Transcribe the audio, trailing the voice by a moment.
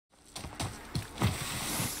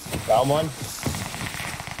Down one.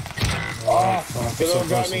 Oh, fuck, the little so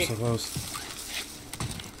got close, me. so close.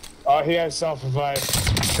 Oh, he has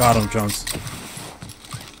self-revive. Got him, Jones.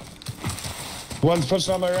 One's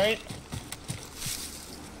pushing on my right.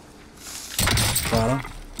 Got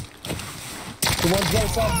him. The one's got a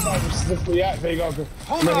self-revive. Yeah, there you go.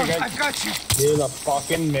 Hold on, I've got you. You're the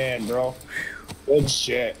fucking man, bro. Good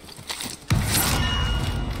shit.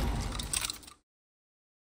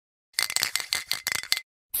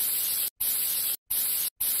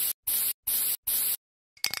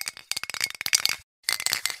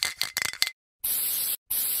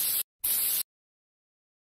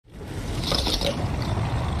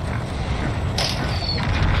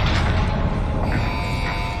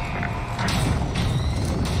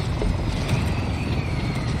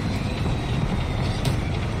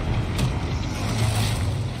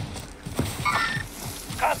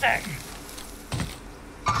 Contact!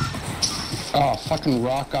 Oh, fucking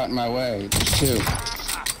rock got in my way. There's two.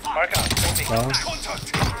 Mark out. Down.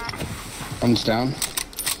 Contact! One's down.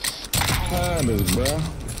 Move, bro.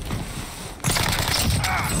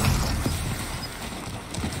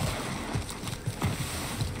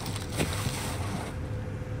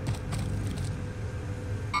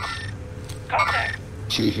 Contact!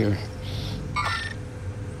 Two here.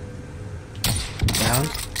 Down.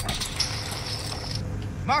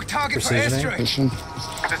 Mark target for Precisioning. airstrike. Fishing.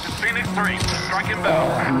 This is Phoenix 3. Strike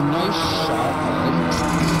inbound. Nice shot, bud.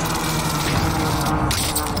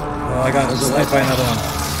 Oh, I got sniped by another one.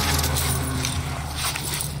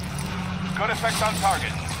 Good effect on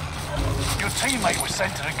target. Your teammate was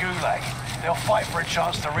sent to the Gulag. They'll fight for a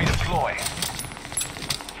chance to redeploy.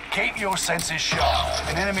 Keep your senses sharp.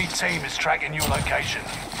 An enemy team is tracking your location.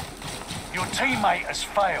 Your teammate has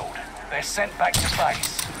failed. They're sent back to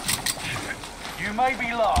base. You may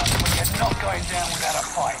be lost, but you're not going down without a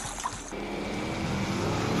fight.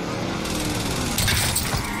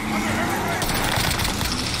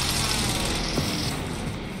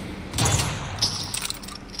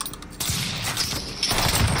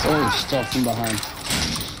 Oh, stuff from behind.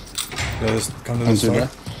 Yeah, just come to Come this through door.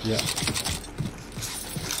 there? Yeah.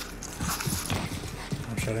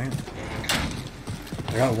 I'm shutting. I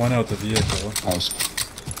got one out the vehicle.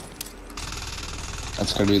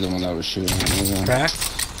 That's gotta be the one that was shooting. Cracked.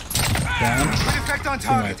 Down. Good effect on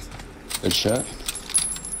target. Teammate. Good shot.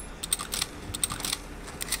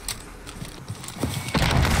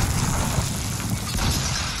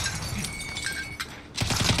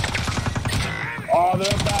 Oh,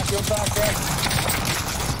 they're back, Rick.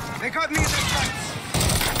 They got me in their sights.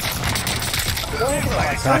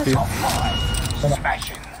 Copy.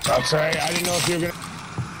 Smashing. I'm sorry, I didn't know if you were gonna.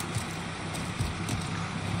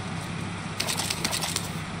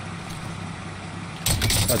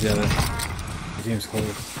 Got the other. The game's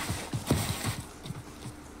closed.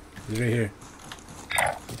 He's right here.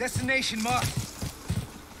 Destination marked.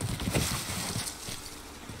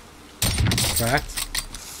 Cracked.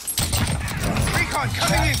 Recon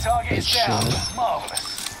coming in. Target is down. shot. Marvelous.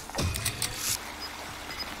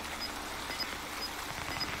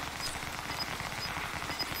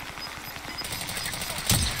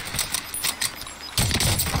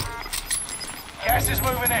 Gas is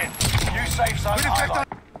moving in. New safe zone highlight.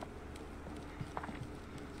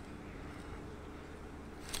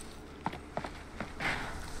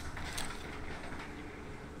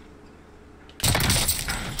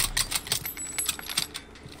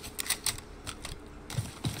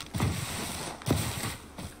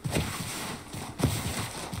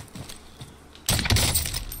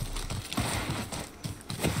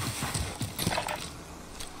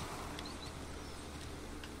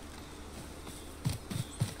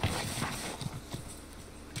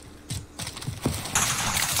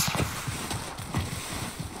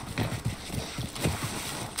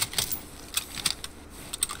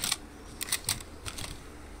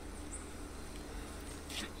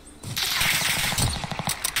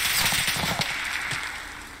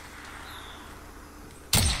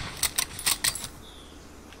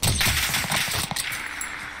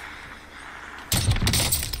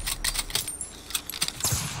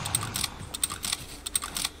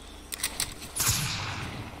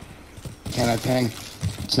 Can I ping?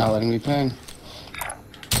 It's not letting me ping.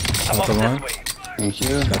 Got the one. Thank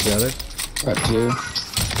you. Got the other. Got two.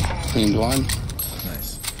 Cleaned one.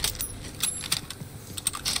 Nice.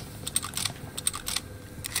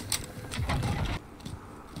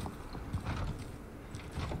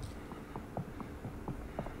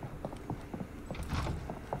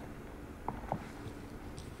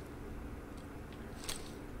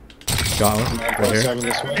 Got one. Right here. Seven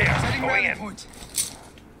this way. Setting rally point.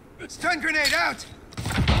 Stun grenade out.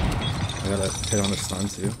 I got a hit on the stun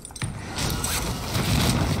too.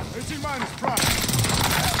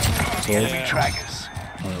 Enemy trackers.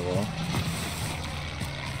 Oh, well.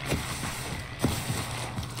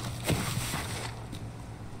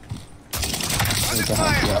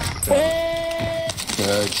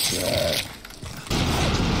 Good shit.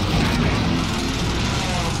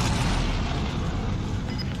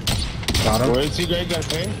 Got him. Where is he, Greg? Got a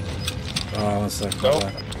ping? Oh, 1 second. Nope.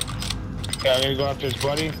 Yeah, I'm gonna go after his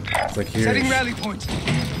buddy. It's like here. Setting rally point.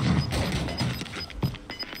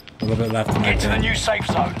 A little bit left in my Get to the gun. new safe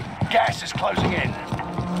zone. Gas is closing in.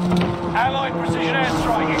 Allied precision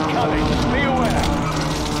airstrike incoming. Be aware.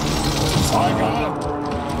 I got him.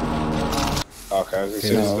 Okay, I was gonna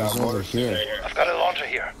say No, this it was is over over here. here. I've got a launcher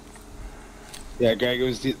here. Yeah, Greg, it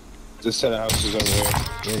was the set of houses over here.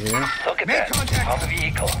 Right here. Look at Make that. contact. On the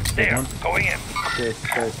vehicle. There. one. Going in. This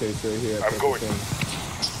staircase right here. I'm going.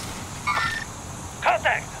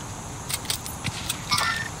 Contact.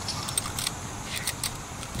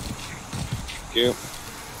 You.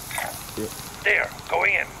 There.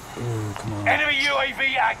 Going in. Ooh, come on. Enemy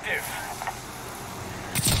UAV active.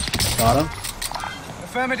 Got him.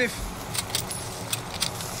 Affirmative.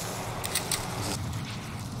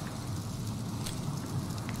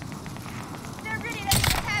 They're ready to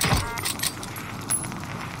attack.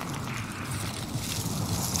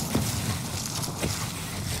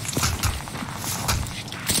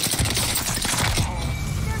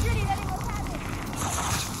 They're ready to attack.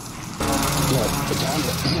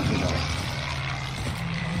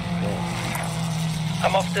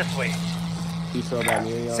 I'm off this way. You saw that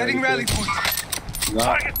me? Setting rally point.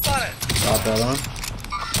 Target spotted. Got that on.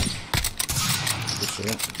 Good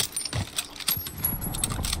shit.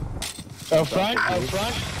 Out front, out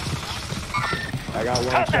front. I got one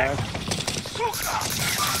Contact. track.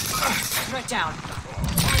 Threat down.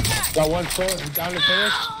 Got one full, down to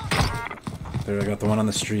finish. There, I got the one on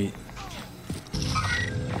the street.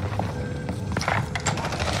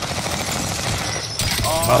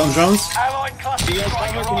 Bottom drones? Allied cluster You guys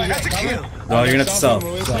strike cover? Can you That's a get kill. cover? No, you're gonna have to Stop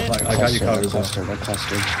sell. him, Stop. Elizabeth. I got you covered though. Clustered, they're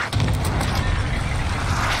clustered.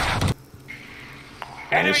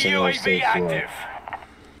 Enemy Listen, UAV stay active.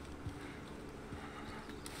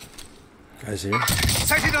 Guys here.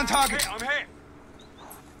 Sighted on target. I'm hit.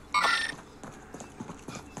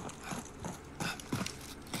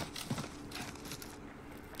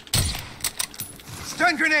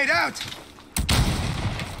 Stun grenade out.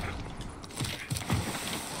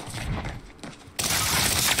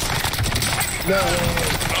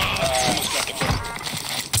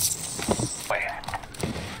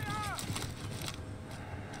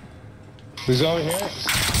 Who's over here? Who's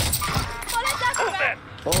that?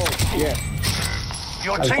 Oh, yeah.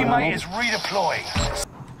 Your teammate is redeploying.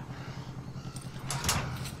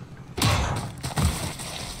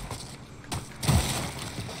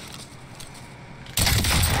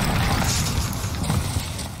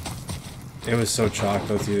 It was so chalk,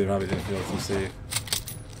 both of you probably didn't feel too safe.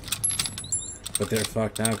 But they're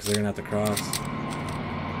fucked now because they're gonna have to cross.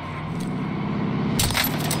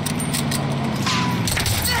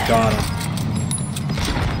 Got him.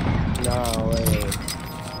 No way.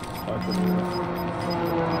 Fucking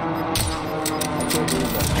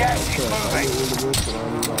Gas is moving.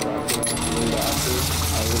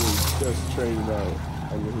 I really just traded out.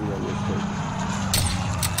 I knew he was quick.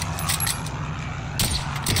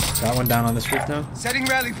 Got one down on this roof now. Setting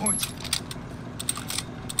rally point.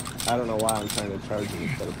 I don't know why I'm trying to charge him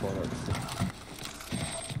instead of pulling out the stick.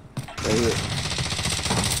 Right here.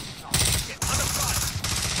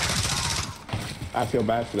 I feel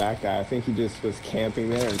bad for that guy. I think he just was camping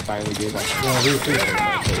there and finally gave up. He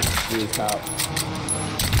was out.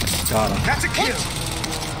 Got him. That's a kill.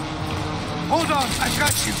 Hold on, I've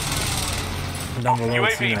got you. I'm down below.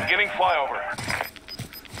 UAV Cena. beginning flyover.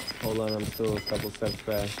 Hold on, I'm still a couple steps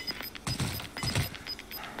back.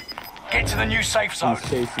 Get to the new safe zone. He's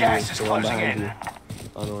chasing Gas me, is the one closing behind in. you.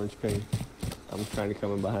 On orange ping. I'm trying to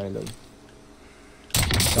come in behind him.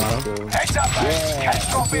 Got him. So, Heads up, man. yeah,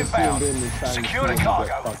 Cash drop I just inbound. zoomed in and tried to Secure the see him cargo.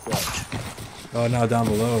 get fucked up. Oh, now down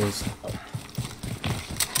below is.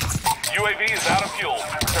 UAV is out of fuel.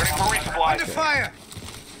 Returning for resupply. Under fire.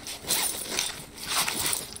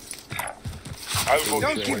 I will move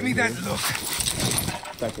Don't this give way. me that look.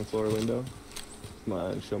 Second floor window. Come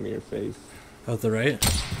on, show me your face. Out the right?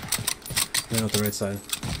 No, out the right side.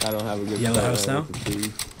 I don't have a good Yellow photo house now? with the trees.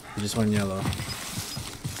 You just went yellow.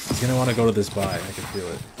 He's gonna want to go to this buy. I can feel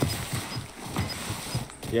it.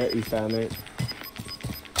 Yeah, he found it.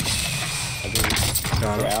 I think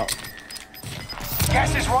Got we're him. out.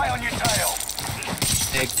 Gas is right on your tail.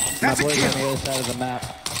 That's a kill. other side of the map.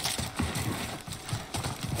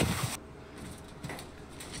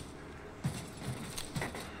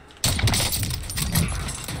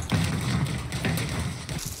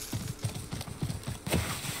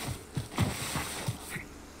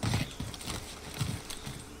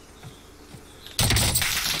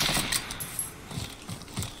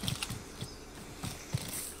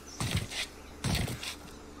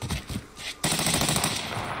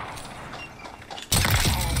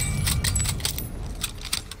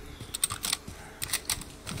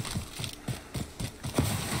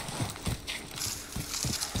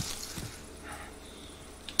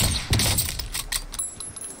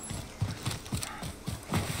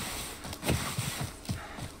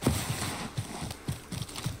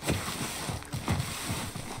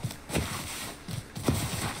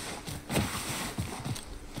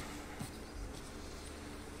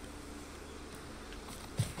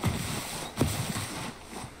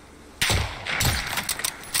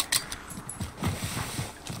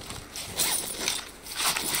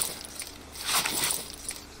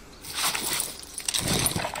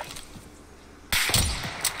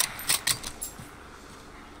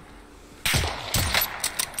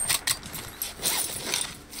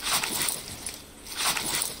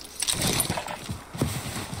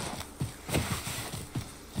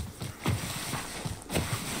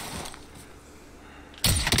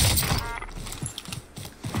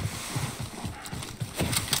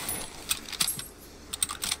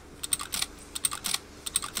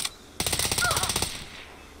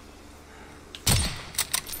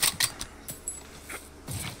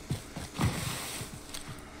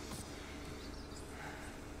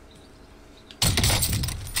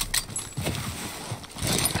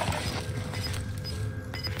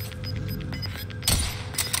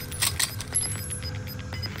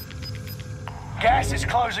 Gas is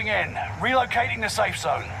closing in. Relocating the safe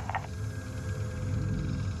zone.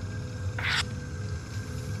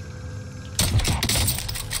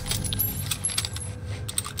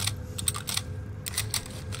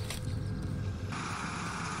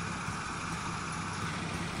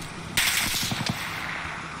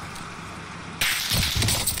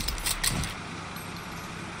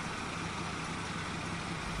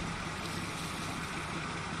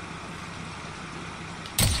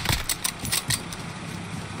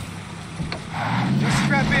 Just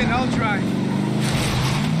strap in, I'll drive.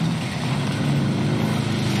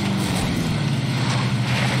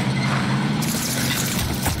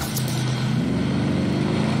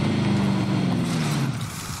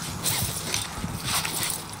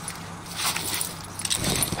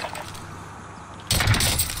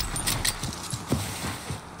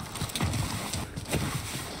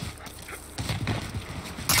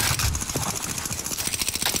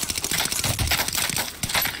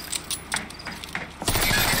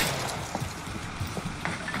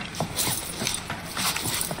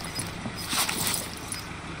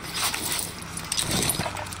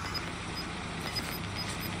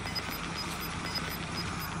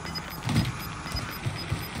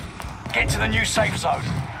 Get to the new safe zone.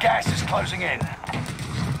 Gas is closing in.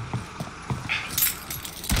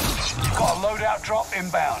 You've got a loadout drop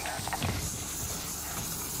inbound.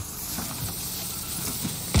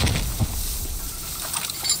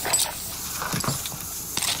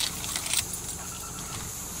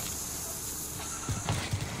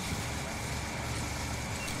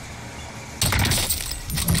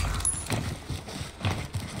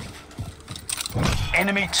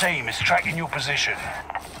 Enemy team is tracking your position.